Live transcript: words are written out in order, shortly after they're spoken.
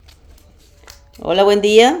Hola, buen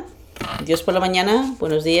día. Dios por la mañana.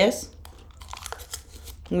 Buenos días.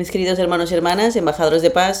 Mis queridos hermanos y hermanas, embajadores de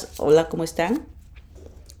paz. Hola, ¿cómo están?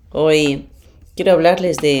 Hoy quiero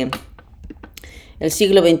hablarles de el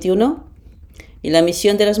siglo XXI y la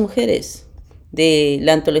misión de las mujeres, de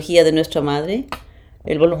la antología de nuestra madre,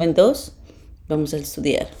 el volumen 2. Vamos a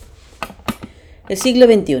estudiar. El siglo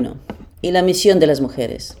XXI y la misión de las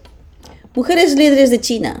mujeres. Mujeres líderes de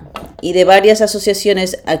China y de varias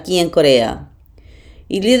asociaciones aquí en Corea,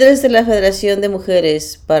 y líderes de la Federación de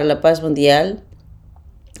Mujeres para la Paz Mundial,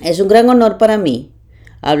 es un gran honor para mí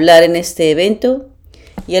hablar en este evento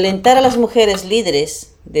y alentar a las mujeres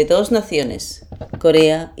líderes de dos naciones,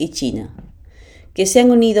 Corea y China, que se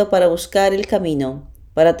han unido para buscar el camino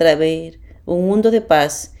para traer un mundo de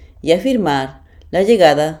paz y afirmar la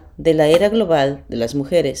llegada de la era global de las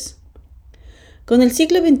mujeres. Con el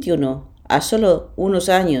siglo XXI, a solo unos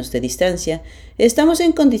años de distancia, estamos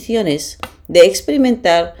en condiciones de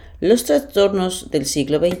experimentar los trastornos del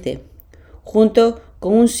siglo XX, junto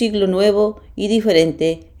con un siglo nuevo y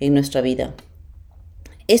diferente en nuestra vida.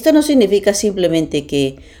 Esto no significa simplemente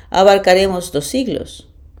que abarcaremos 2 siglos.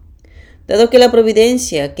 Dado que la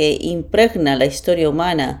providencia que impregna la historia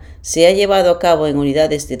humana se ha llevado a cabo en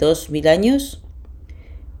unidades de 2000 años,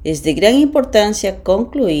 es de gran importancia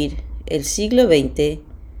concluir el siglo XX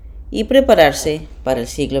y prepararse para el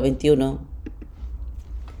siglo XXI.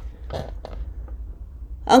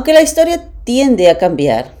 Aunque la historia tiende a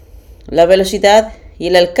cambiar, la velocidad y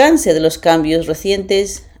el alcance de los cambios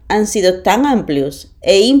recientes han sido tan amplios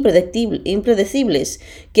e impredecibles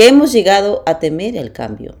que hemos llegado a temer el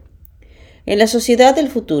cambio. En la sociedad del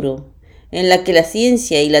futuro, en la que la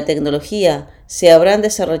ciencia y la tecnología se habrán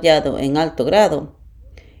desarrollado en alto grado,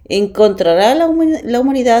 ¿encontrará la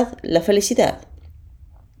humanidad la felicidad?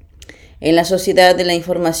 En la sociedad de la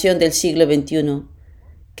información del siglo XXI,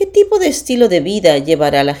 ¿qué tipo de estilo de vida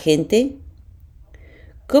llevará la gente?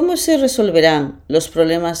 ¿Cómo se resolverán los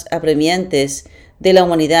problemas apremiantes de la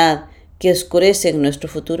humanidad que oscurecen nuestro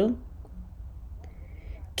futuro?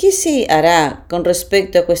 ¿Qué se hará con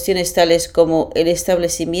respecto a cuestiones tales como el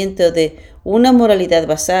establecimiento de una moralidad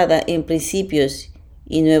basada en principios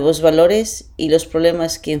y nuevos valores y los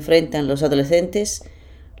problemas que enfrentan los adolescentes,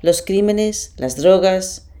 los crímenes, las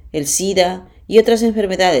drogas, el SIDA y otras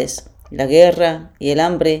enfermedades, la guerra y el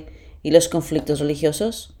hambre y los conflictos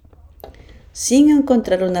religiosos? Sin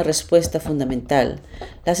encontrar una respuesta fundamental,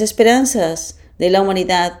 las esperanzas de la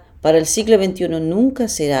humanidad para el siglo XXI nunca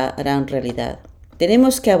se harán realidad.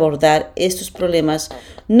 Tenemos que abordar estos problemas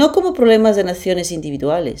no como problemas de naciones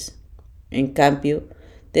individuales. En cambio,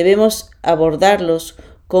 debemos abordarlos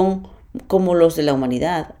como los de la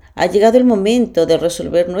humanidad. Ha llegado el momento de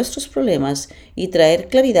resolver nuestros problemas y traer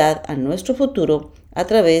claridad a nuestro futuro a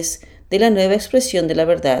través de la nueva expresión de la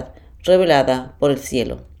verdad revelada por el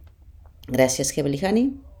cielo. Gracias,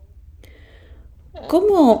 Gebelihani.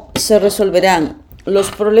 ¿Cómo se resolverán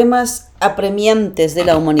los problemas apremiantes de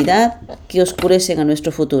la humanidad que oscurecen a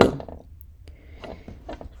nuestro futuro?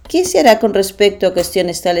 ¿Qué se hará con respecto a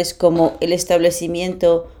cuestiones tales como el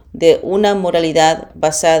establecimiento de una moralidad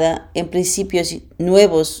basada en principios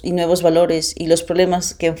nuevos y nuevos valores y los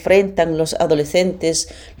problemas que enfrentan los adolescentes,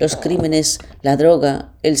 los crímenes, la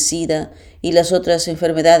droga, el SIDA y las otras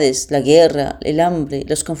enfermedades, la guerra, el hambre,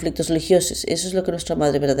 los conflictos religiosos? Eso es lo que nuestra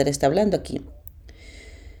Madre Verdadera está hablando aquí.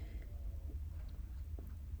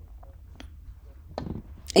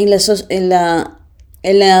 En la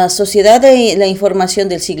sociedad de la información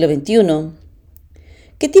del siglo XXI,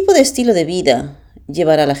 ¿qué tipo de estilo de vida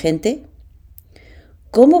llevará la gente?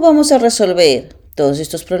 ¿Cómo vamos a resolver todos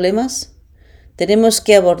estos problemas? Tenemos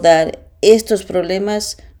que abordar estos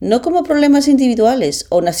problemas no como problemas individuales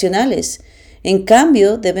o nacionales. En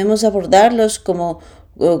cambio, debemos abordarlos como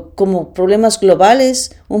problemas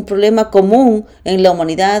globales, un problema común en la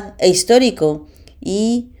humanidad e histórico,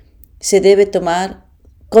 y se debe tomar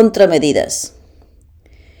contramedidas.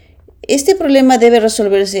 Este problema debe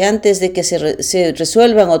resolverse antes de que se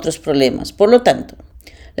resuelvan otros problemas. Por lo tanto,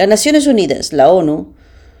 las Naciones Unidas, la ONU,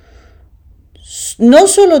 no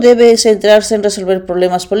solo debe centrarse en resolver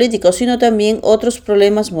problemas políticos, sino también otros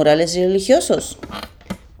problemas morales y religiosos.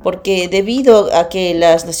 Porque debido a que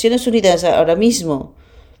las Naciones Unidas ahora mismo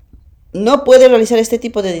no pueden realizar este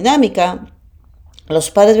tipo de dinámica, los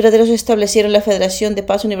padres verdaderos establecieron la Federación de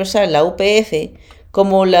Paz Universal, la UPF,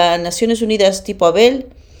 como las Naciones Unidas tipo Abel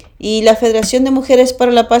y la Federación de Mujeres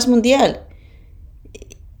para la Paz Mundial.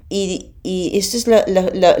 y esta es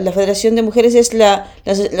la Federación de Mujeres, es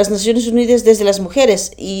las Naciones Unidas desde las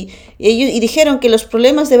mujeres, y dijeron que los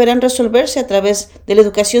problemas deberán resolverse a través de la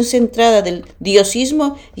educación centrada del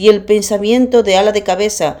diosismo y el pensamiento de ala de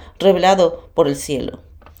cabeza revelado por el cielo.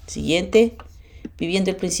 Siguiente, viviendo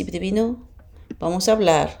el principio divino, vamos a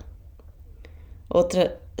hablar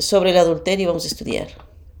sobre el adulterio y vamos a estudiar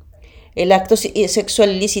el acto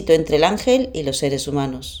sexual ilícito entre el ángel y los seres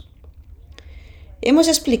humanos. Hemos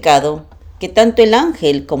explicado que tanto el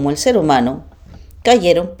ángel como el ser humano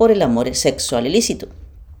cayeron por el amor sexual ilícito.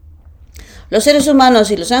 Los seres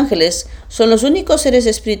humanos y los ángeles son los únicos seres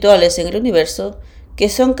espirituales en el universo que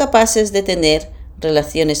son capaces de tener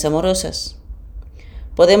relaciones amorosas.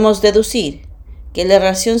 Podemos deducir que la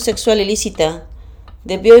relación sexual ilícita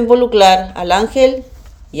debió involucrar al ángel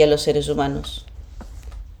y a los seres humanos.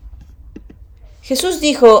 Jesús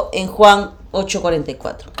dijo en Juan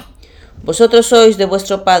 8:44: vosotros sois de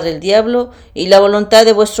vuestro padre el diablo, y la voluntad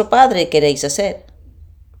de vuestro padre queréis hacer.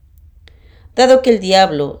 Dado que el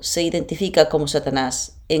diablo se identifica como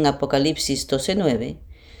Satanás en Apocalipsis 12:9,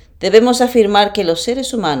 debemos afirmar que los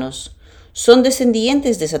seres humanos son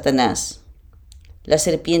descendientes de Satanás, la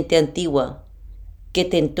serpiente antigua que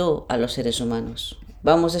tentó a los seres humanos.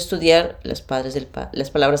 Vamos a estudiar las palabras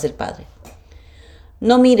del Padre.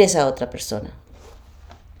 No mires a otra persona.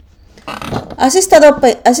 ¿Has estado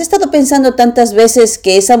pensando tantas veces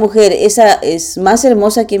que esa mujer es más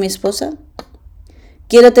hermosa que mi esposa?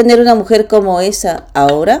 ¿Quiero tener una mujer como esa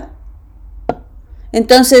ahora?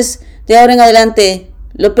 Entonces, de ahora en adelante,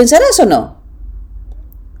 ¿lo pensarás o no?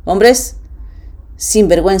 Hombres,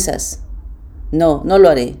 sinvergüenzas. No lo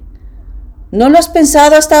haré. ¿No lo has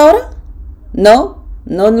pensado hasta ahora? No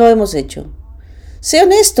lo hemos hecho. Sé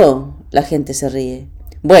honesto, la gente se ríe.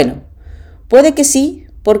 Bueno, puede que sí,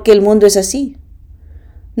 porque el mundo es así.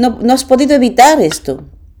 No has podido evitar esto.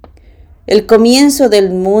 El comienzo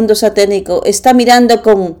del mundo satánico está mirando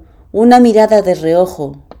con una mirada de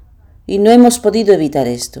reojo, y no hemos podido evitar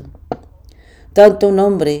esto. Tanto un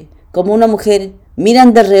hombre como una mujer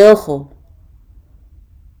miran de reojo.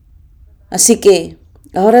 Así que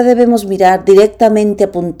ahora debemos mirar directamente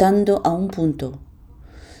apuntando a un punto.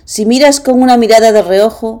 Si miras con una mirada de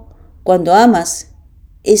reojo, cuando amas,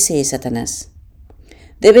 ese es Satanás.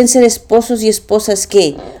 Deben ser esposos y esposas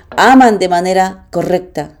que aman de manera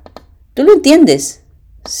correcta. ¿Tú lo entiendes?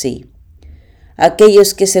 Sí.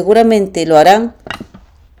 Aquellos que seguramente lo harán,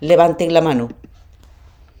 levanten la mano.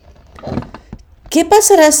 ¿Qué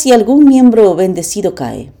pasará si algún miembro bendecido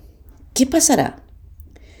cae? ¿Qué pasará?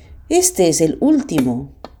 Este es el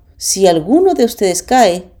último. Si alguno de ustedes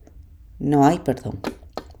cae, no hay perdón.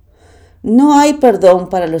 No hay perdón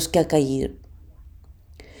para los que han caído.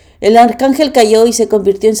 El arcángel cayó y se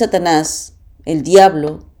convirtió en Satanás, el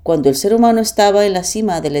diablo, cuando el ser humano estaba en la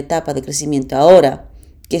cima de la etapa de crecimiento. Ahora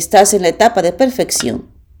que estás en la etapa de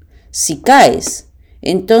perfección, si caes,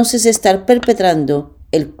 entonces estás perpetrando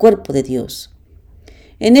el cuerpo de Dios.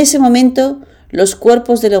 En ese momento, los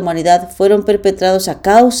cuerpos de la humanidad fueron perpetrados a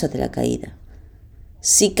causa de la caída.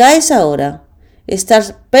 Si caes ahora,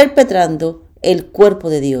 estás perpetrando el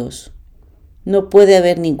cuerpo de Dios. No puede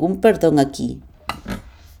haber ningún perdón aquí.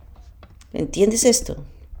 ¿Entiendes esto?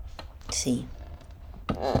 Sí.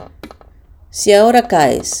 Si ahora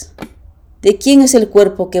caes, ¿de quién es el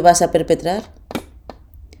cuerpo que vas a perpetrar?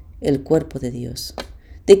 El cuerpo de Dios.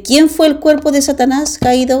 ¿De quién fue el cuerpo de Satanás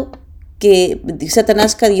caído que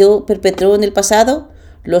Satanás perpetró en el pasado?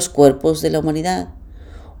 Los cuerpos de la humanidad.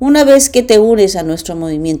 Una vez que te unes a nuestro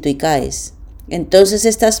movimiento y caes, entonces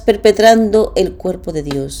estás perpetrando el cuerpo de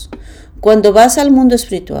Dios. Cuando vas al mundo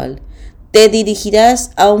espiritual, te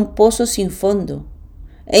dirigirás a un pozo sin fondo.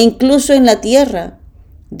 E incluso en la tierra,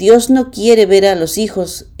 Dios no quiere ver a los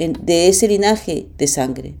hijos de ese linaje de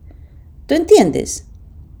sangre. ¿Tú entiendes?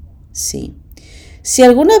 Sí. Si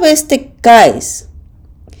alguna vez te caes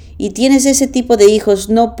y tienes ese tipo de hijos,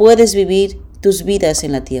 no puedes vivir tus vidas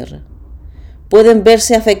en la tierra. Pueden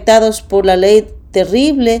verse afectados por la ley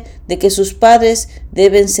terrible de que sus padres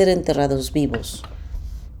deben ser enterrados vivos.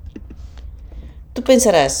 Tú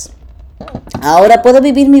pensarás, ahora puedo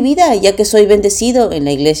vivir mi vida ya que soy bendecido en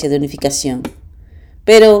la iglesia de unificación.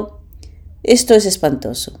 Pero esto es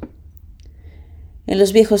espantoso. En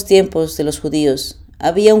los viejos tiempos de los judíos,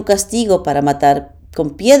 ¿había un castigo para matar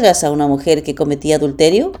con piedras a una mujer que cometía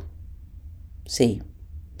adulterio? Sí.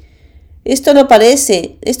 Esto no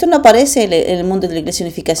aparece en el mundo de la iglesia de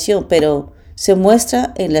unificación, pero se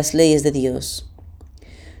muestra en las leyes de Dios.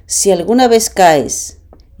 Si alguna vez caes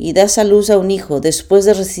y das a luz a un hijo después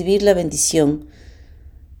de recibir la bendición,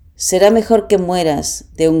 será mejor que mueras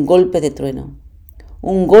de un golpe de trueno.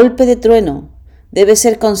 Un golpe de trueno Debes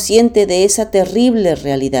ser consciente de esa terrible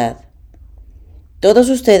realidad. Todos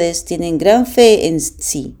ustedes tienen gran fe en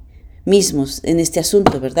sí mismos en este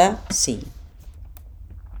asunto, ¿verdad? Sí.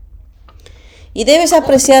 Y debes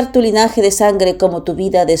apreciar tu linaje de sangre como tu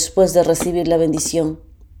vida después de recibir la bendición.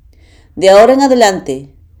 De ahora en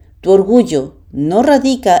adelante, tu orgullo no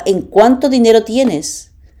radica en cuánto dinero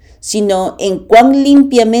tienes, sino en cuán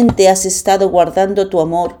limpiamente has estado guardando tu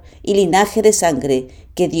amor y linaje de sangre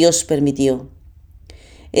que Dios permitió.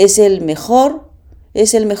 Es el mejor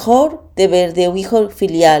deber de un hijo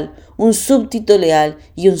filial, un súbdito leal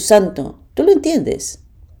y un santo. ¿Tú lo entiendes?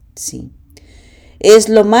 Sí. Es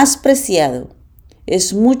lo más preciado.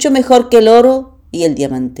 Es mucho mejor que el oro y el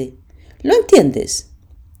diamante. ¿Lo entiendes?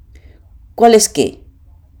 ¿Cuál es qué?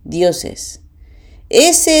 Dios es.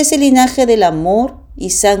 Ese es el linaje del amor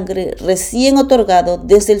y sangre recién otorgado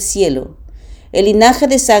desde el cielo. El linaje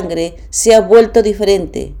de sangre se ha vuelto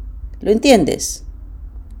diferente. ¿Lo entiendes?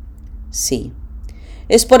 Sí.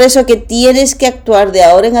 Es por eso que tienes que actuar de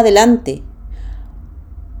ahora en adelante.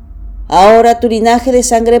 Ahora tu linaje de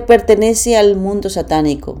sangre pertenece al mundo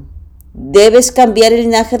satánico. Debes cambiar el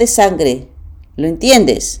linaje de sangre. ¿Lo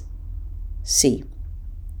entiendes? Sí.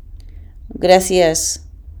 Gracias.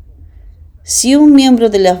 Si un miembro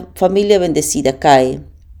de la familia bendecida cae,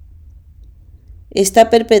 está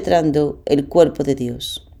perpetrando el cuerpo de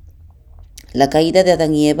Dios. La caída de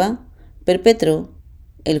Adán y Eva perpetró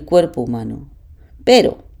el cuerpo humano.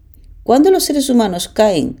 Pero, cuando los seres humanos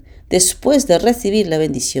caen después de recibir la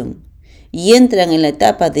bendición y entran en la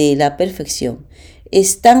etapa de la perfección,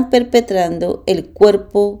 están perpetrando el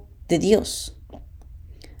cuerpo de Dios.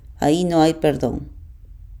 Ahí no hay perdón,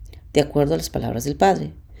 de acuerdo a las palabras del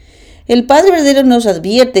Padre. El Padre verdadero nos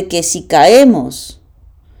advierte que si caemos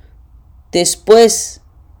después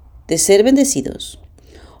de ser bendecidos,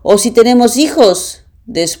 o si tenemos hijos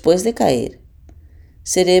después de caer,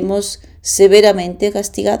 seremos severamente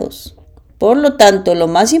castigados. Por lo tanto, lo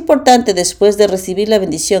más importante después de recibir la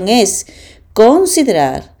bendición es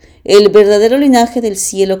considerar el verdadero linaje del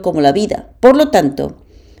cielo como la vida. Por lo tanto,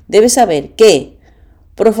 debes saber que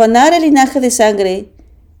profanar el linaje de sangre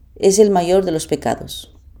es el mayor de los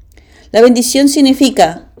pecados. La bendición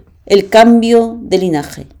significa el cambio de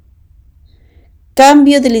linaje.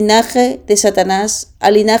 Cambio de linaje de Satanás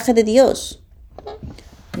al linaje de Dios.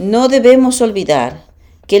 No debemos olvidar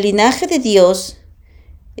que el linaje de Dios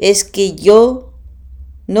es que yo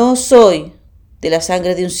no soy de la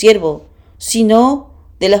sangre de un siervo, sino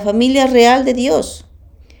de la familia real de Dios.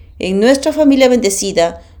 En nuestra familia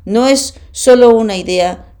bendecida no es solo una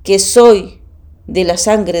idea que soy de la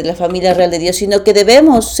sangre de la familia real de Dios, sino que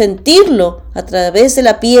debemos sentirlo a través de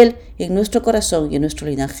la piel en nuestro corazón y en nuestro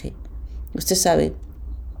linaje. Usted sabe,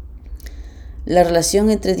 la relación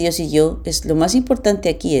entre Dios y yo es lo más importante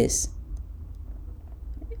aquí es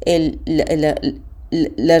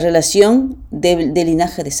la relación de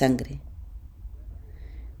linaje de sangre.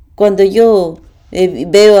 Cuando yo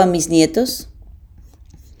veo a mis nietos,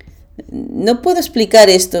 no puedo explicar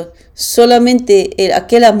esto, solamente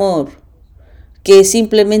aquel amor que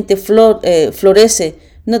simplemente florece.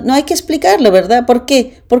 No hay que explicarlo, ¿verdad? ¿Por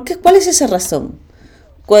qué? ¿Cuál es esa razón?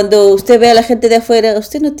 Cuando usted ve a la gente de afuera,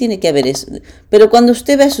 usted no tiene que ver eso. Pero cuando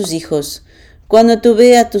usted ve a sus hijos, cuando tú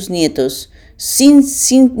ve a tus nietos, sin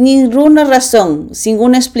ninguna razón, sin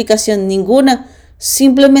una explicación ninguna,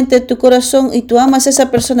 simplemente tu corazón y tú amas a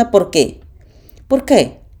esa persona, ¿por qué? ¿Por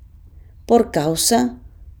qué? Por causa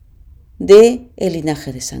de el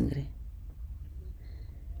linaje de sangre.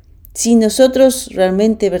 Si nosotros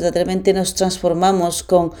realmente, verdaderamente nos transformamos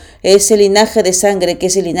con ese linaje de sangre, que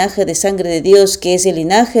es el linaje de sangre de Dios, que es el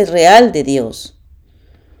linaje real de Dios,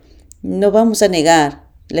 no vamos a negar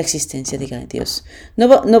la existencia de Dios.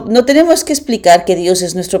 No tenemos que explicar que Dios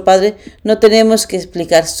es nuestro Padre, no tenemos que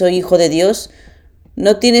explicar soy hijo de Dios,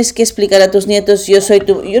 no tienes que explicar a tus nietos yo soy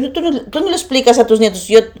tu... Tú no le explicas a tus nietos,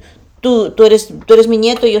 tú eres mi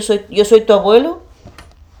nieto, yo soy tu abuelo.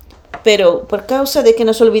 Pero por causa de que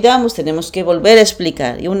nos olvidamos, tenemos que volver a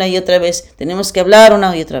explicar. Y una y otra vez, tenemos que hablar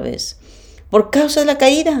una y otra vez. Por causa de la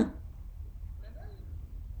caída.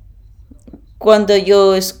 Cuando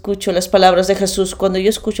yo escucho las palabras de Jesús, cuando yo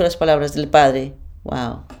escucho las palabras del Padre,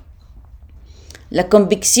 wow. La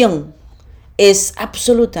convicción es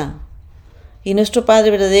absoluta. Y nuestro Padre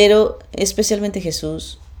verdadero, especialmente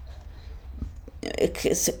Jesús,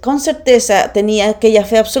 con certeza tenía aquella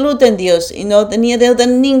fe absoluta en Dios y no tenía deuda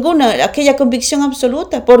ninguna, aquella convicción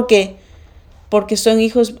absoluta. ¿Por qué? Porque son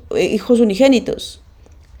hijos unigénitos,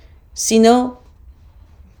 sino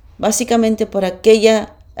básicamente por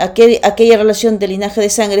aquella relación de linaje de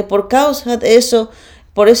sangre. Por causa de eso,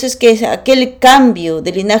 Por eso es que es aquel cambio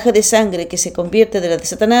del linaje de sangre que se convierte de la de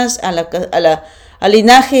Satanás al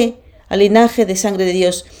linaje de sangre de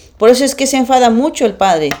Dios. Por eso es que se enfada mucho el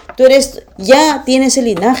Padre. Ya tienes el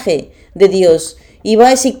linaje de Dios. Y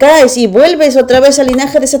vas y caes y vuelves otra vez al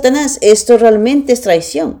linaje de Satanás. Esto realmente es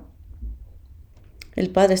traición.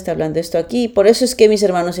 El Padre está hablando esto aquí. Por eso es que, mis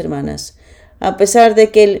hermanos y hermanas, a pesar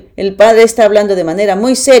de que el Padre está hablando de manera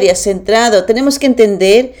muy seria, centrado, tenemos que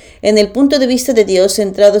entender en el punto de vista de Dios,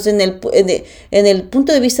 centrados en el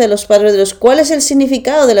punto de vista de los padres, de los cuál es el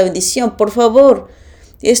significado de la bendición. Por favor,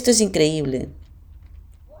 esto es increíble.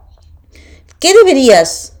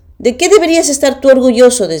 ¿De qué deberías estar tú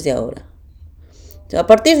orgulloso desde ahora? A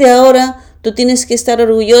partir de ahora, tú tienes que estar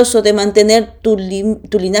orgulloso de mantener tu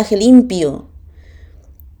linaje limpio.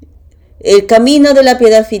 El camino de la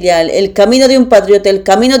piedad filial, el camino de un patriota, el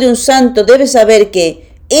camino de un santo, debes saber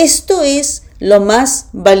que esto es lo más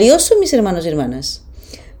valioso, mis hermanos y hermanas.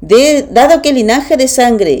 Dado que el linaje de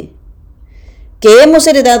sangre que hemos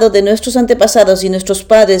heredado de nuestros antepasados y nuestros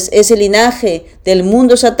padres es el linaje del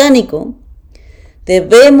mundo satánico,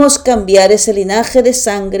 debemos cambiar ese linaje de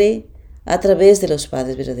sangre a través de los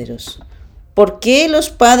padres verdaderos. ¿Por qué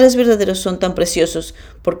los padres verdaderos son tan preciosos?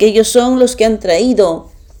 Porque ellos son los que han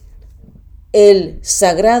traído el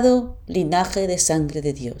sagrado linaje de sangre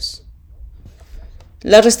de Dios.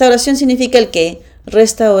 La restauración significa el qué?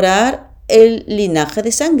 Restaurar el linaje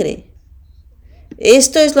de sangre.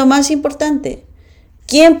 Esto es lo más importante.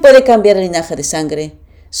 ¿Quién puede cambiar el linaje de sangre?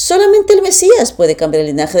 Solamente el Mesías puede cambiar el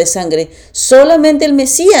linaje de sangre. Solamente el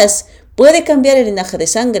Mesías puede cambiar el linaje de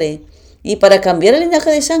sangre. Y para cambiar el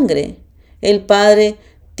linaje de sangre, el Padre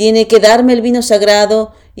tiene que darme el vino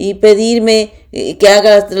sagrado y pedirme que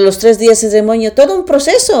haga los 3 días de ceremonia. Todo un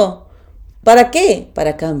proceso. ¿Para qué?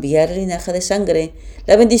 Para cambiar el linaje de sangre.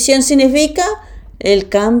 La bendición significa el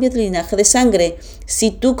cambio del linaje de sangre.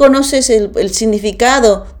 Si tú conoces el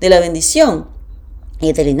significado de la bendición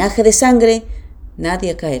y del linaje de sangre,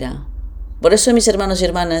 nadie caerá. Por eso, mis hermanos y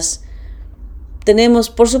hermanas,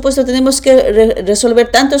 por supuesto, tenemos que resolver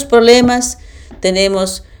tantos problemas.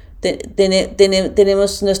 Tenemos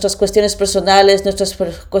nuestras cuestiones personales, nuestras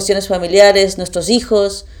cuestiones familiares, nuestros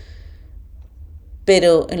hijos.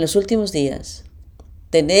 Pero en los últimos días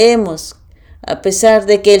tenemos, a pesar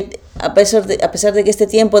de que este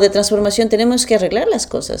tiempo de transformación, tenemos que arreglar las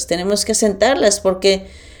cosas, tenemos que asentarlas, porque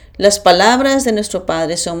las palabras de nuestro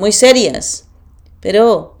Padre son muy serias.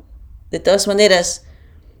 Pero, de todas maneras,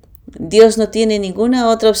 Dios no tiene ninguna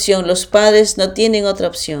otra opción. Los padres no tienen otra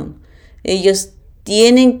opción. Ellos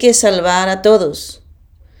tienen que salvar a todos.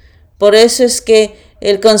 Por eso es que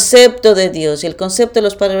el concepto de Dios y el concepto de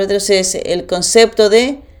los padres verdaderos es el concepto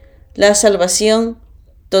de la salvación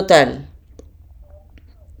total.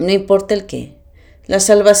 No importa el qué. La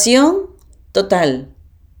salvación total.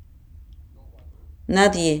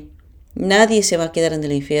 Nadie se va a quedar en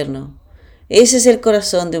el infierno. Ese es el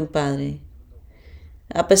corazón de un padre.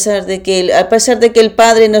 A pesar de que el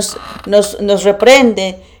Padre nos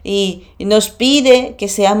reprende y nos pide que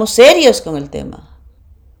seamos serios con el tema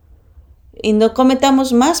y no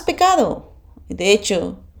cometamos más pecado. De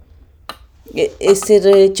hecho,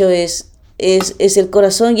 ese hecho es el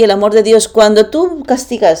corazón y el amor de Dios. Cuando tú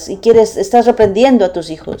castigas y estás reprendiendo a tus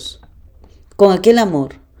hijos con aquel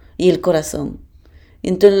amor y el corazón,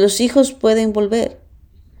 entonces los hijos pueden volver.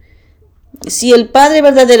 Si el Padre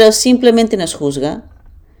verdadero simplemente nos juzga,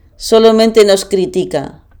 solamente nos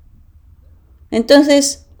critica,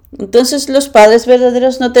 entonces los padres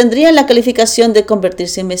verdaderos no tendrían la calificación de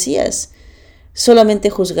convertirse en Mesías,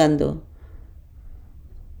 solamente juzgando.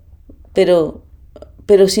 Pero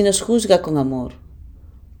si nos juzga con amor,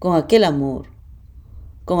 con aquel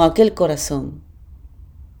corazón.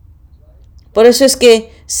 Por eso es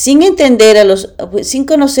que sin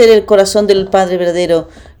conocer el corazón del Padre verdadero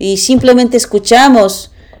y simplemente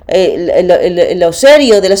escuchamos lo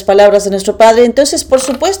serio de las palabras de nuestro Padre, entonces por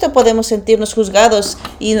supuesto podemos sentirnos juzgados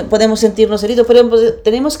y podemos sentirnos heridos, pero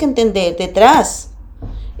tenemos que entender, detrás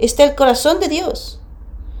está el corazón de Dios.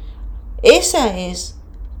 Esa es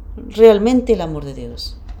realmente el amor de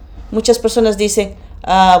Dios. Muchas personas dicen,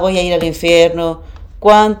 voy a ir al infierno,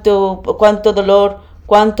 cuánto dolor,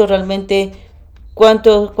 cuánto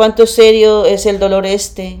serio es el dolor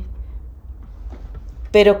este.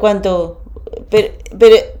 Pero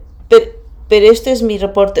este es mi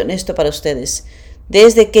reporte honesto para ustedes.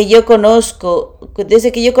 Desde que yo conozco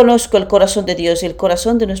el corazón de Dios y el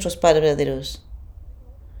corazón de nuestros padres verdaderos.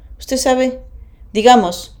 Usted sabe,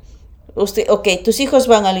 digamos, tus hijos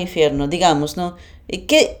van al infierno, digamos, ¿no?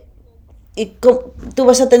 Tú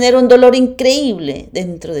vas a tener un dolor increíble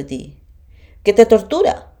dentro de ti, que te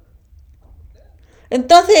tortura.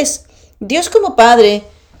 Entonces, Dios como Padre,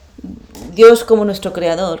 Dios como nuestro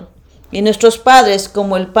Creador, y nuestros padres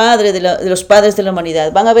como el Padre de los padres de la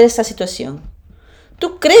humanidad, van a ver esta situación.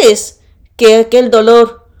 ¿Tú crees que aquel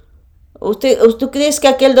dolor, tú crees que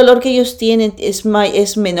aquel dolor que ellos tienen es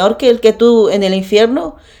menor que el que tú en el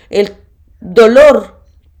infierno? El dolor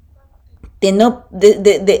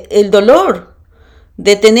el dolor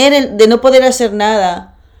de no poder hacer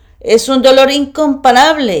nada es un dolor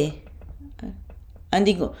incomparable.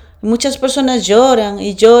 Digo, muchas personas lloran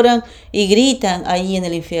y gritan ahí en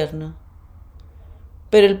el infierno.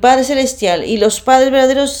 Pero el Padre Celestial y los padres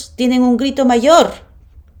verdaderos tienen un grito mayor.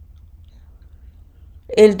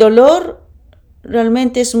 El dolor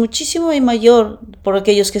realmente es muchísimo mayor por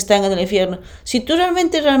aquellos que están en el infierno. Si tú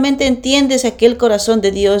realmente entiendes aquel corazón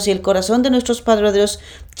de Dios y el corazón de nuestros padres verdaderos,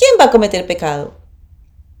 ¿quién va a cometer pecado?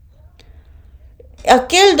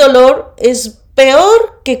 Aquel dolor es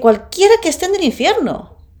peor que cualquiera que esté en el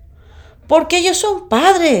infierno, porque ellos son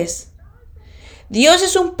padres. Dios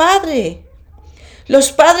es un padre.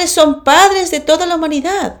 Los padres son padres de toda la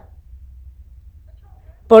humanidad.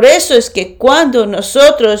 Por eso es que cuando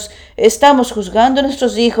nosotros estamos juzgando a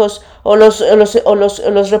nuestros hijos o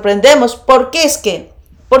los reprendemos, ¿por qué es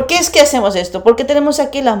que hacemos esto? Porque tenemos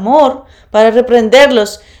aquel amor para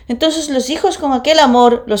reprenderlos. Entonces los hijos con aquel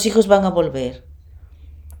amor, los hijos van a volver.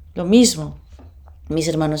 Lo mismo, mis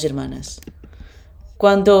hermanos y hermanas.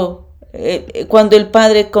 Cuando el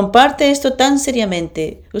Padre comparte esto tan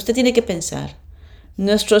seriamente, usted tiene que pensar,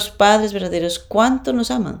 nuestros padres verdaderos, ¿cuánto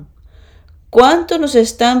nos aman? ¿Cuánto nos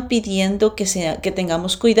están pidiendo que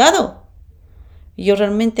tengamos cuidado? Yo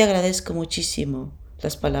realmente agradezco muchísimo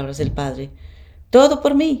las palabras del Padre. Todo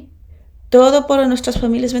por mí, todo por nuestras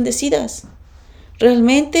familias bendecidas.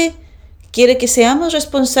 Realmente quiere que seamos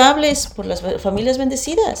responsables por las familias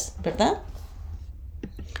bendecidas, ¿verdad?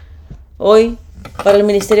 Hoy, para el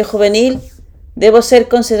ministerio juvenil, debo ser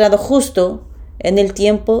considerado justo en el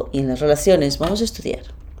tiempo y en las relaciones. Vamos a estudiar.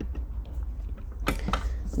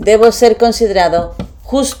 Debo ser considerado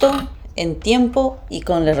justo en tiempo y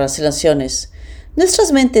con las relaciones.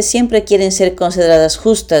 Nuestras mentes siempre quieren ser consideradas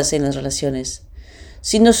justas en las relaciones.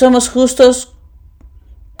 Si no somos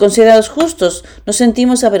considerados justos, nos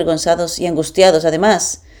sentimos avergonzados y angustiados.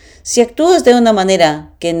 Además, si actúas de una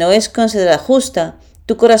manera que no es considerada justa,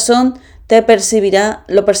 tu corazón lo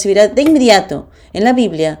percibirá de inmediato. En la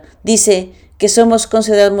Biblia dice que somos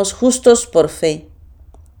considerados justos por fe.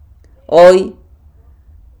 Hoy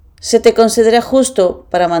se te considera justo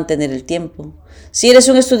para mantener el tiempo. Si eres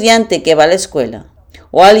un estudiante que va a la escuela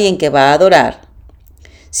o alguien que va a adorar,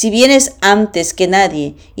 si vienes antes que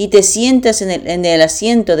nadie y te sientas en el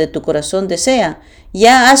asiento de tu corazón desea,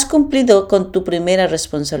 ya has cumplido con tu primera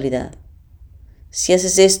responsabilidad. Si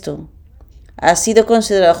haces esto, has sido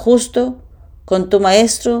considerado justo con tu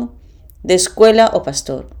maestro de escuela o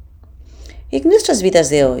pastor. En nuestras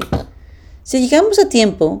vidas de hoy, si llegamos a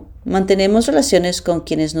tiempo, mantenemos relaciones con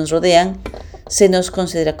quienes nos rodean, se nos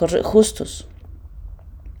considera justos.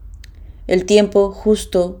 El tiempo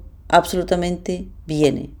justo absolutamente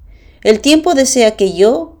viene. El tiempo desea que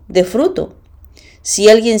yo dé fruto. Si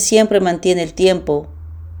alguien siempre mantiene el tiempo,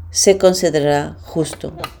 se considerará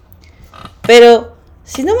justo. Pero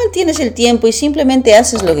si no mantienes el tiempo y simplemente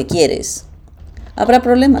haces lo que quieres, habrá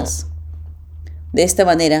problemas. De esta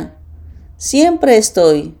manera, siempre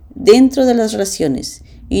estoy dentro de las relaciones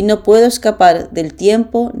y no puedo escapar del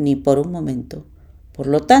tiempo ni por un momento. Por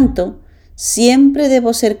lo tanto, siempre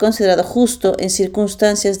debo ser considerado justo en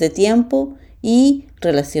circunstancias de tiempo y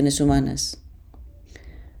relaciones humanas.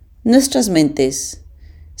 Nuestras mentes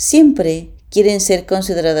siempre quieren ser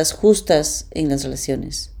consideradas justas en las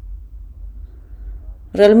relaciones.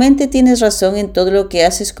 Realmente tienes razón en todo lo que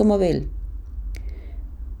haces como Abel.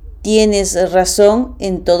 Tienes razón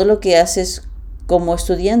en todo lo que haces como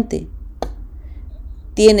estudiante.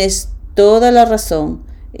 Tienes toda la razón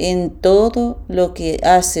en todo lo que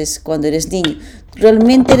haces cuando eres niño.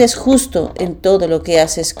 Realmente eres justo en todo lo que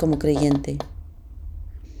haces como creyente.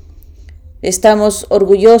 Estamos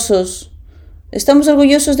orgullosos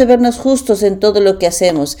de vernos justos en todo lo que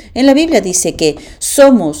hacemos. En la Biblia dice que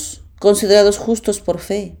somos considerados justos por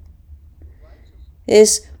fe.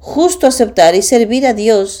 Es justo aceptar y servir a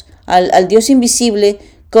Dios, al Dios invisible,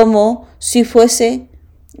 como si fuese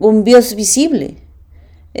un Dios visible.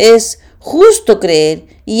 Es justo creer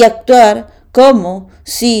y actuar como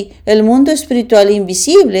si el mundo espiritual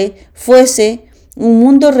invisible fuese un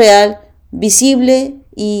mundo real, visible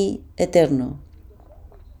y eterno.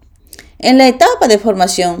 En la etapa de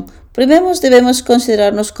formación, primero debemos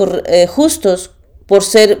considerarnos justos por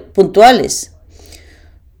ser puntuales.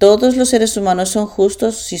 Todos los seres humanos son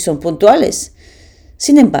justos si son puntuales.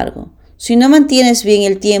 Sin embargo, si no mantienes bien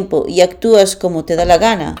el tiempo y actúas como te da la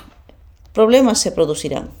gana, problemas se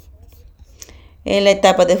producirán. En la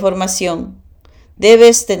etapa de formación,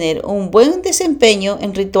 debes tener un buen desempeño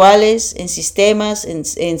en rituales, en sistemas,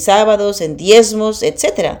 en sábados, en diezmos,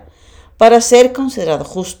 etc., para ser considerado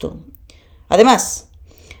justo. Además,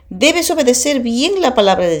 debes obedecer bien la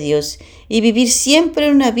palabra de Dios y vivir siempre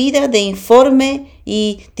una vida de informe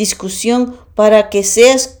y discusión para que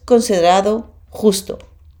seas considerado justo.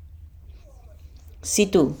 Si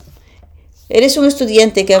tú eres un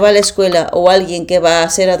estudiante que va a la escuela o alguien que va a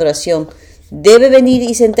hacer adoración, debe venir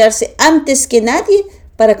y sentarse antes que nadie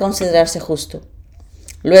para considerarse justo.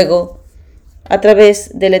 Luego, a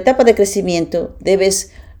través de la etapa de crecimiento,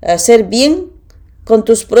 debes hacer bien con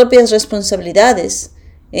tus propias responsabilidades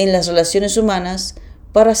en las relaciones humanas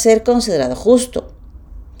para ser considerado justo.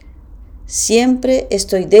 Siempre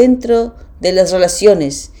estoy dentro de las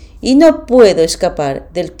relaciones y no puedo escapar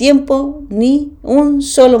del tiempo ni un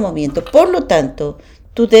solo momento. Por lo tanto,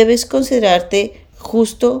 tú debes considerarte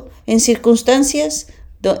justo en circunstancias,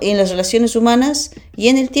 en las relaciones humanas y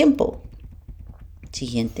en el tiempo.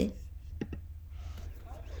 Siguiente.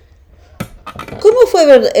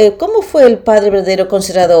 ¿Cómo fue el Padre verdadero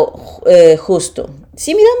considerado justo?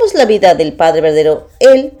 Si miramos la vida del Padre verdadero,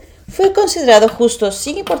 él fue considerado justo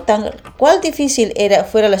sin importar cuán difícil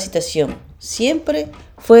fuera la situación. Siempre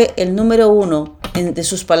fue el número uno de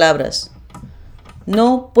sus palabras.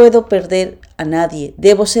 No puedo perder a nadie.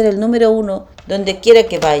 Debo ser el número uno donde quiera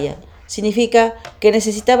que vaya. Significa que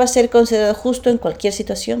necesitaba ser considerado justo en cualquier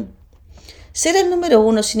situación. Ser el número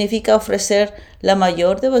uno significa ofrecer la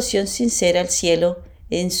mayor devoción sincera al cielo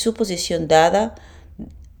en su posición dada,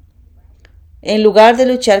 en lugar de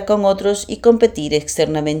luchar con otros y competir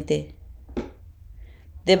externamente.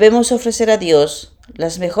 Debemos ofrecer a Dios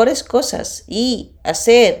las mejores cosas y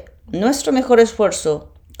hacer nuestro mejor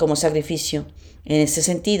esfuerzo como sacrificio. En este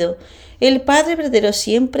sentido, el Padre verdadero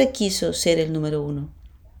siempre quiso ser el número uno.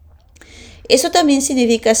 Eso también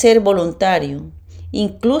significa ser voluntario,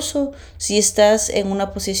 incluso si estás en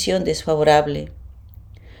una posición desfavorable.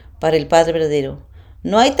 Para el Padre verdadero,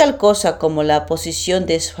 no hay tal cosa como la posición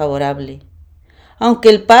desfavorable. Aunque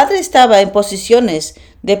el Padre estaba en posiciones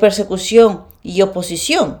de persecución y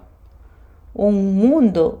oposición, un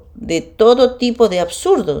mundo de todo tipo de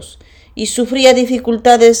absurdos, y sufría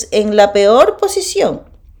dificultades en la peor posición,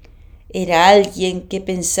 era alguien que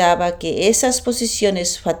pensaba que esas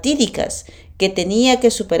posiciones fatídicas que tenía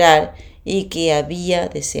que superar y que había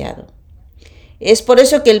deseado. Es por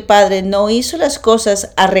eso que el Padre no hizo las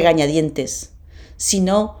cosas a regañadientes,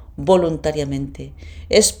 sino voluntariamente.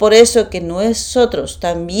 Es por eso que nosotros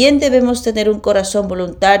también debemos tener un corazón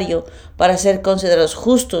voluntario para ser considerados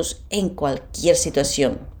justos en cualquier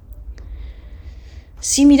situación.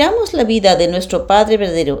 Si miramos la vida de nuestro Padre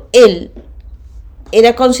verdadero, Él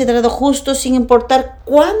era considerado justo sin importar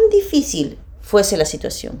cuán difícil fuese la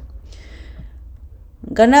situación.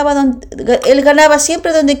 Él ganaba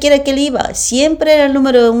siempre donde quiera que él iba. Siempre era el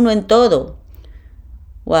número uno en todo.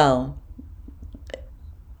 Wow.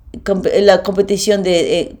 La competición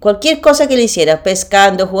de cualquier cosa que él hiciera,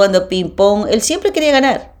 pescando, jugando ping-pong, él siempre quería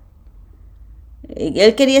ganar.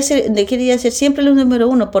 Él quería ser siempre el número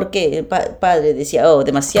uno. ¿Por qué? El padre decía,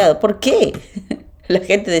 demasiado. ¿Por qué? La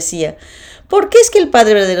gente decía, ¿por qué es que el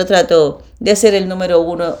Padre verdadero trató de ser el número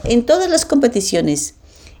uno en todas las competiciones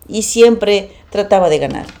y siempre trataba de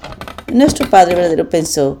ganar? Nuestro Padre verdadero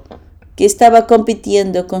pensó que estaba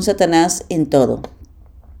compitiendo con Satanás en todo.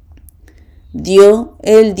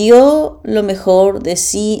 Él dio lo mejor de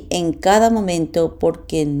sí en cada momento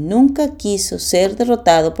porque nunca quiso ser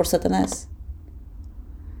derrotado por Satanás.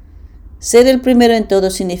 Ser el primero en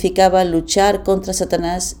todo significaba luchar contra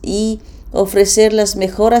Satanás y ofrecer las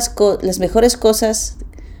mejores cosas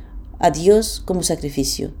a Dios como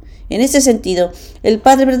sacrificio. En este sentido, el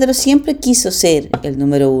Padre verdadero siempre quiso ser el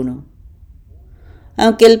número uno.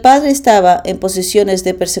 Aunque el Padre estaba en posiciones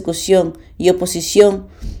de persecución y oposición,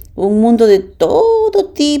 un mundo de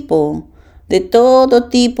todo tipo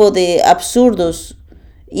de absurdos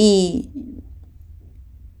y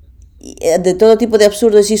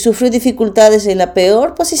sufrió dificultades en la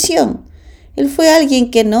peor posición. Él fue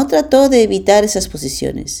alguien que no trató de evitar esas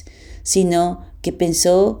posiciones, sino que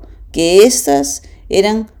pensó que estas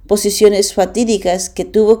eran posiciones fatídicas que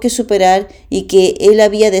tuvo que superar y que él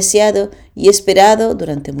había deseado y esperado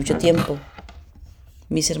durante mucho tiempo.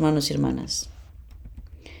 Mis hermanos y hermanas,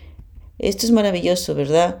 esto es maravilloso,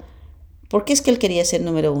 ¿verdad? ¿Por qué es que él quería ser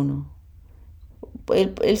número uno?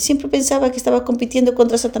 Él siempre pensaba que estaba compitiendo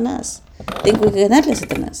contra Satanás. Tengo que ganarle a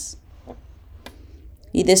Satanás.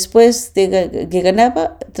 y después de que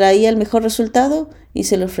ganaba, traía el mejor resultado y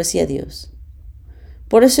se lo ofrecía a Dios.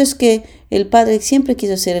 Por eso es que el padre siempre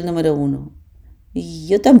quiso ser el número uno. Y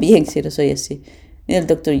yo también, si lo soy así. El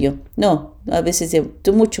doctor y yo. No, a veces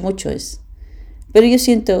mucho es. Pero yo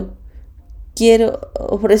siento, quiero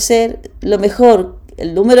ofrecer lo mejor,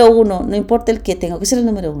 el número uno, no importa el que, tengo que ser el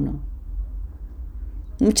número uno.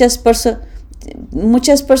 Muchas personas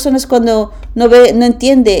cuando no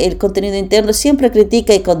entiende el contenido interno siempre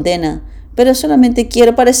critica y condena, pero solamente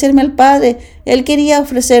quiero parecerme al Padre. Él quería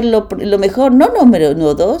ofrecer lo mejor, no número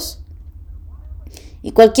 2.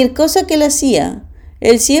 Y cualquier cosa que él hacía,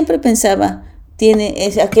 él siempre pensaba,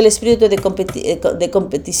 tiene aquel espíritu de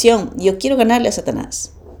competición. Yo quiero ganarle a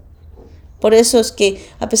Satanás. Por eso es que,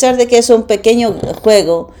 a pesar de que es un pequeño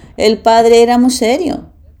juego, el Padre era muy serio.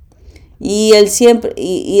 Y él siempre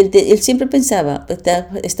pensaba,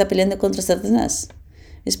 está peleando contra Satanás.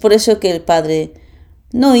 Es por eso que el Padre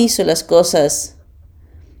no hizo las cosas.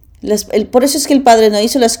 Por eso es que el Padre no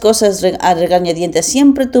hizo las cosas a regañadientes.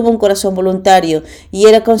 Siempre tuvo un corazón voluntario y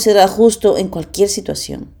era considerado justo en cualquier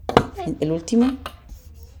situación. El último.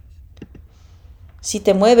 Si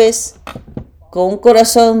te mueves con un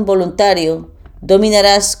corazón voluntario,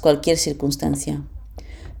 dominarás cualquier circunstancia.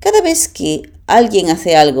 Cada vez que alguien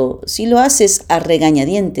hace algo, si lo haces a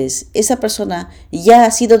regañadientes, esa persona ya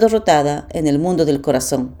ha sido derrotada en el mundo del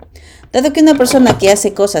corazón. Dado que una persona que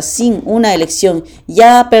hace cosas sin una elección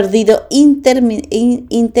ya ha perdido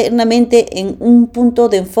internamente en un punto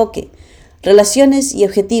de enfoque, relaciones y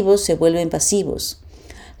objetivos se vuelven pasivos.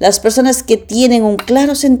 Las personas que tienen un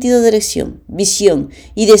claro sentido de dirección, visión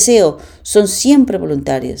y deseo son siempre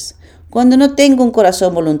voluntarias. Cuando no tengo un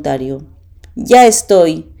corazón voluntario, ya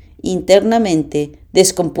estoy internamente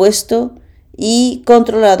descompuesto y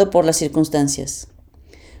controlado por las circunstancias.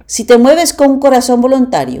 Si te mueves con un corazón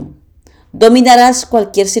voluntario, dominarás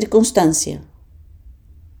cualquier circunstancia.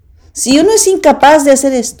 Si uno es incapaz de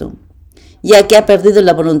hacer esto, ya que ha perdido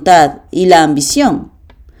la voluntad y la ambición,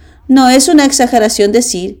 no es una exageración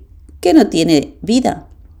decir que no tiene vida.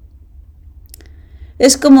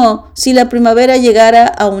 Es como si la primavera llegara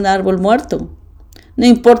a un árbol muerto. No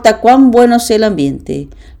importa cuán bueno sea el ambiente,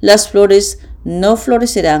 las flores no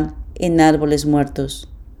florecerán en árboles muertos.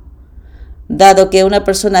 Dado que una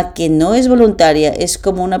persona que no es voluntaria es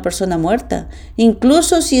como una persona muerta,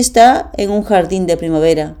 incluso si está en un jardín de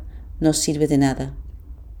primavera, no sirve de nada.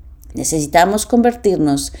 Necesitamos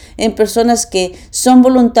convertirnos en personas que son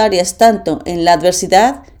voluntarias tanto en la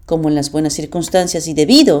adversidad como en las buenas circunstancias, y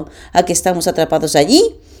debido a que estamos atrapados allí,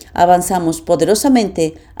 avanzamos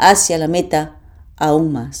poderosamente hacia la meta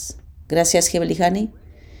aún más. Gracias, Hebelihani.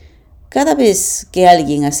 Cada vez que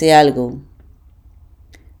alguien hace algo,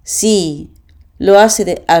 si lo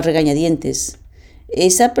hace a regañadientes,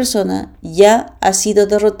 esa persona ya ha sido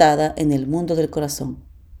derrotada en el mundo del corazón.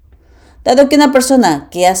 Dado que una persona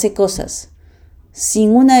que hace cosas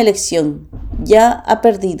sin una elección ya ha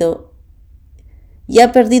perdido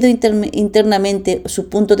internamente su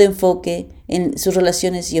punto de enfoque en sus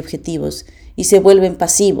relaciones y objetivos y se vuelven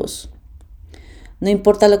pasivos. No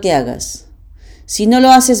importa lo que hagas, si no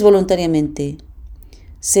lo haces voluntariamente,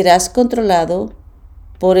 serás controlado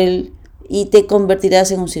por él y te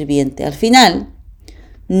convertirás en un sirviente. Al final,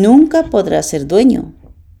 nunca podrás ser dueño.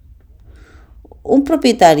 Un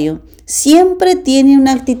propietario siempre tiene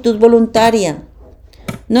una actitud voluntaria.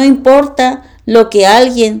 No importa lo que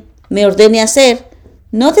alguien me ordene hacer,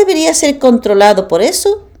 no debería ser controlado por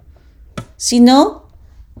eso, sino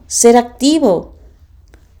ser activo,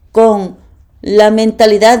 con la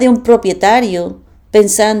mentalidad de un propietario,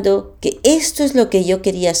 pensando que esto es lo que yo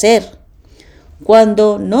quería hacer.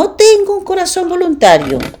 Cuando no tengo un corazón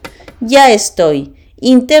voluntario, ya estoy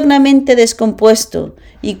internamente descompuesto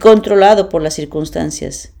y controlado por las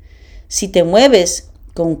circunstancias. Si te mueves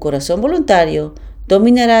con un corazón voluntario,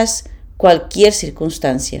 dominarás cualquier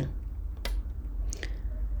circunstancia.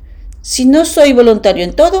 Si no soy voluntario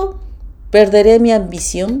en todo, perderé mi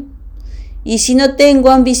ambición. Y si no tengo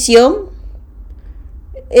ambición,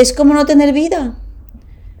 es como no tener vida.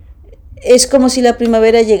 Es como si la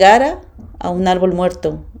primavera llegara a un árbol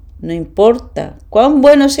muerto. No importa cuán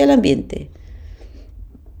bueno sea el ambiente,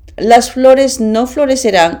 las flores no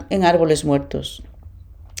florecerán en árboles muertos.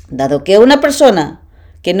 Dado que una persona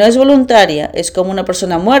que no es voluntaria es como una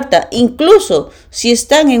persona muerta, incluso si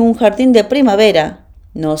están en un jardín de primavera,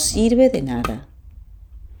 no sirve de nada.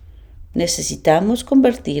 Necesitamos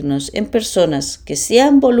convertirnos en personas que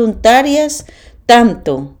sean voluntarias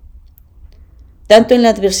tanto en la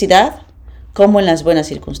adversidad como en las buenas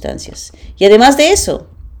circunstancias. Y además de eso,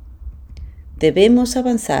 debemos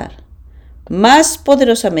avanzar más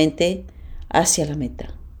poderosamente hacia la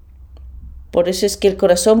meta. Por eso es que el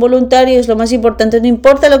corazón voluntario es lo más importante. No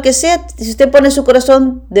importa lo que sea, si usted pone su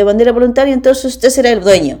corazón de manera voluntaria, entonces usted será el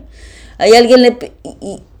dueño. Hay alguien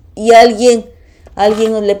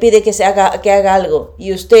alguien le pide que haga algo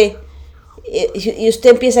y usted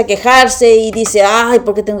empieza a quejarse y dice, ay,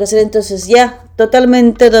 ¿por qué tengo que hacer? Entonces ya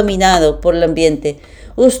totalmente dominado por el ambiente.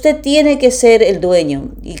 Usted tiene que ser el dueño.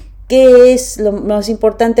 ¿Y qué es lo más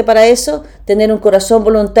importante para eso? Tener un corazón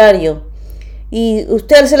voluntario. Y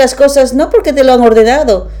usted hace las cosas no porque te lo han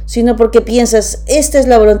ordenado, sino porque piensas, esta es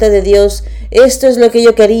la voluntad de Dios, esto es lo que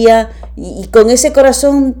yo quería, y con ese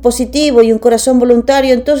corazón positivo y un corazón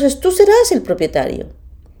voluntario, entonces tú serás el propietario.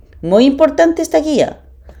 Muy importante esta guía.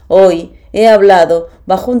 Hoy he hablado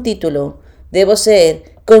bajo un título, Debo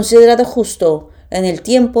ser considerado justo en el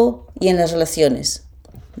tiempo y en las relaciones.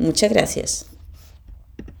 Muchas gracias.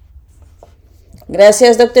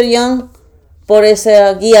 Gracias, Dr. Young, por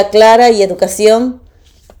esa guía clara y educación.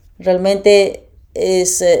 Realmente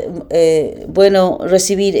es bueno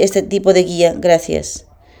recibir este tipo de guía. Gracias.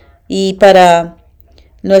 Y para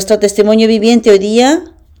nuestro testimonio viviente hoy día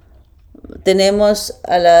tenemos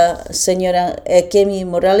a la señora Kemi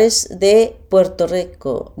Morales de Puerto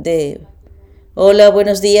Rico. Hola,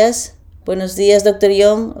 buenos días. Buenos días, Dr.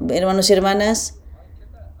 Young, hermanos y hermanas.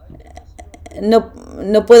 No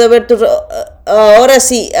puedo ver tu ahora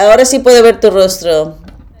sí puedo ver tu rostro.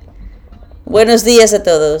 Buenos días a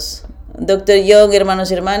todos. Dr. Young,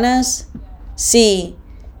 hermanos y hermanas. Sí,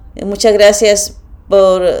 muchas gracias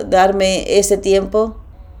por darme este tiempo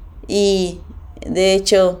y de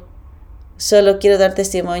hecho solo quiero dar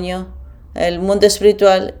testimonio. El mundo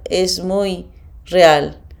espiritual es muy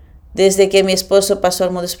real. Desde que mi esposo pasó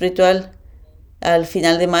al mundo espiritual al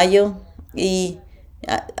final de mayo y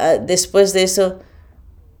después de eso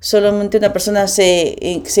solamente una persona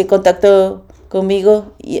se contactó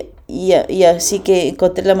conmigo y así que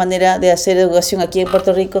encontré la manera de hacer educación aquí en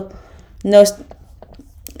Puerto Rico.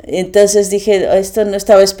 Entonces dije, esto no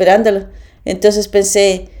estaba esperándolo. Entonces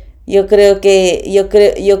pensé, yo creo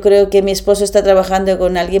que mi esposo está trabajando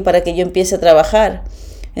con alguien para que yo empiece a trabajar.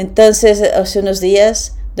 Entonces hace unos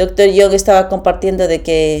días Dr. Young estaba compartiendo de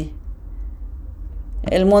que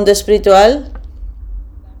el mundo espiritual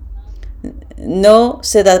no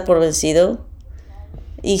se da por vencido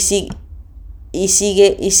y sigue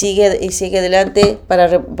adelante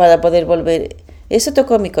para poder volver. Eso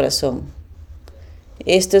tocó mi corazón.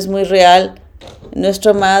 Esto es muy real.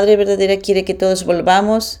 Nuestra Madre verdadera quiere que todos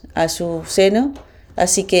volvamos a su seno,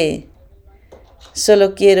 así que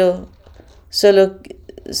solo quiero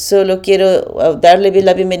darle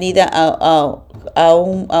la bienvenida a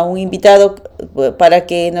un invitado para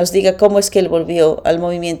que nos diga cómo es que él volvió al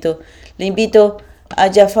movimiento. Le invito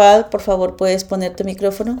a Jafal, por favor, ¿puedes poner tu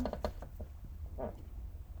micrófono?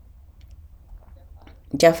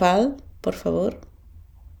 Jafal, por favor.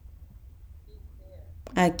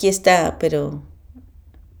 Aquí está, pero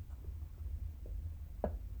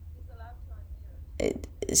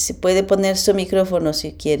se puede poner su micrófono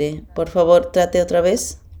si quiere. Por favor, trate otra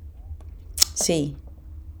vez. Sí,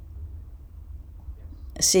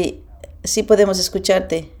 sí podemos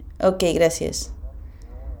escucharte. Ok, gracias.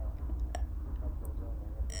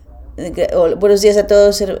 Buenos días a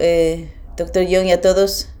todos, Dr. Young, y a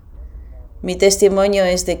todos. Mi testimonio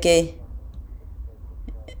es de que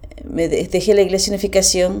dejé la Iglesia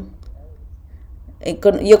Unificación.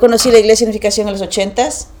 Yo conocí la Iglesia Unificación en los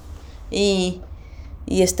 80s y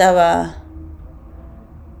era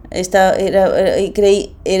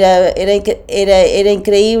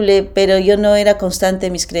increíble, pero yo no era constante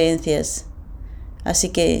en mis creencias. Así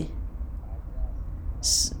que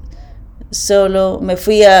solo me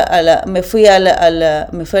fui al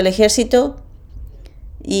ejército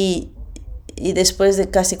y después de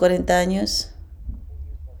casi 40 años,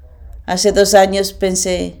 hace 2 años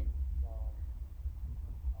pensé,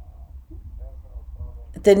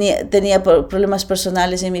 tenía problemas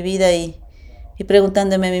personales en mi vida y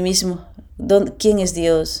preguntándome a mí mismo, ¿quién es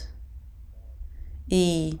Dios?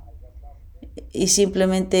 Y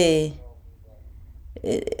simplemente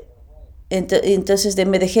entonces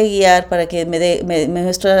me dejé guiar para que me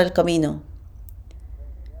mostrara el camino.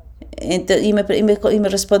 Y me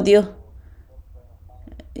respondió.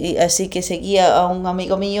 Y así que seguía a un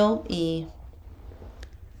amigo mío y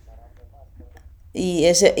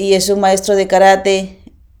es un maestro de karate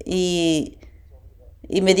y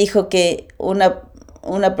me dijo que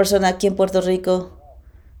una persona aquí en Puerto Rico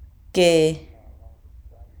que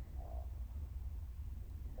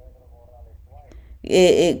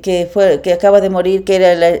que acaba de morir, que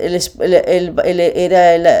era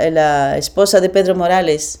la esposa de Pedro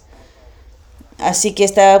Morales. Así que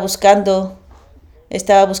estaba buscando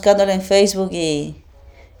estaba buscándola en Facebook y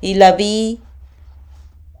la vi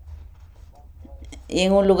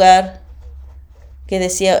en un lugar que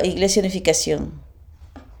decía Iglesia Unificación.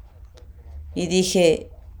 Y dije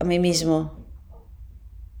a mí mismo,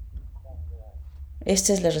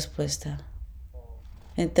 esta es la respuesta.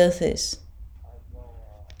 Entonces,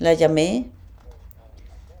 la llamé,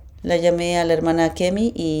 la llamé a la hermana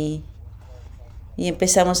Kemi y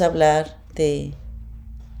empezamos a hablar de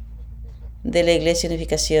la Iglesia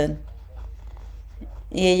Unificación.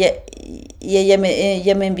 Y ella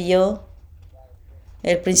me envió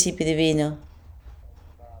el principio divino.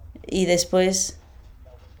 Y después,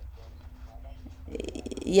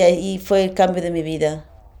 y ahí fue el cambio de mi vida.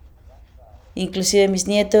 Inclusive mis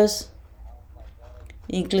nietos,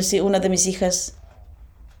 inclusive una de mis hijas,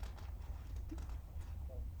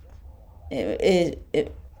 eh,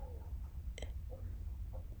 eh,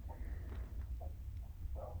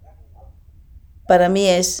 para mí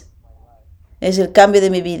es el cambio de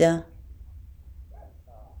mi vida.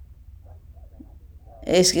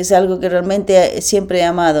 Es algo que realmente siempre he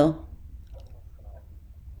amado.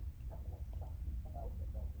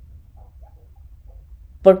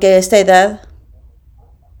 Porque a esta edad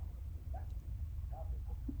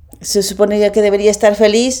se suponía que debería estar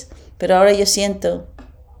feliz, pero ahora yo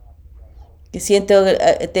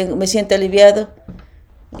me siento aliviado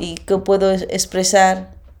y que puedo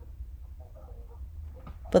expresar,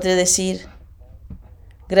 podría decir,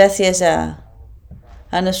 gracias a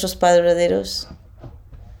nuestros padres verdaderos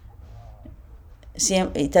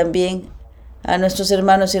y también a nuestros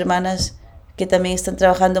hermanos y hermanas que también están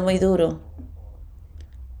trabajando muy duro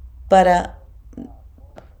para,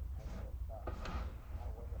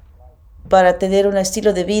 para tener un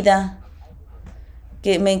estilo de vida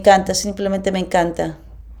que me encanta, simplemente me encanta.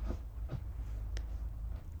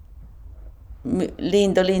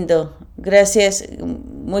 Lindo, lindo. Gracias,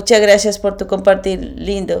 muchas gracias por tu compartir,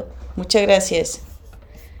 lindo. Muchas gracias.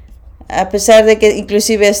 A pesar de que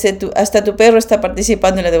inclusive hasta tu perro está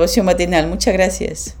participando en la devoción matinal. Muchas gracias.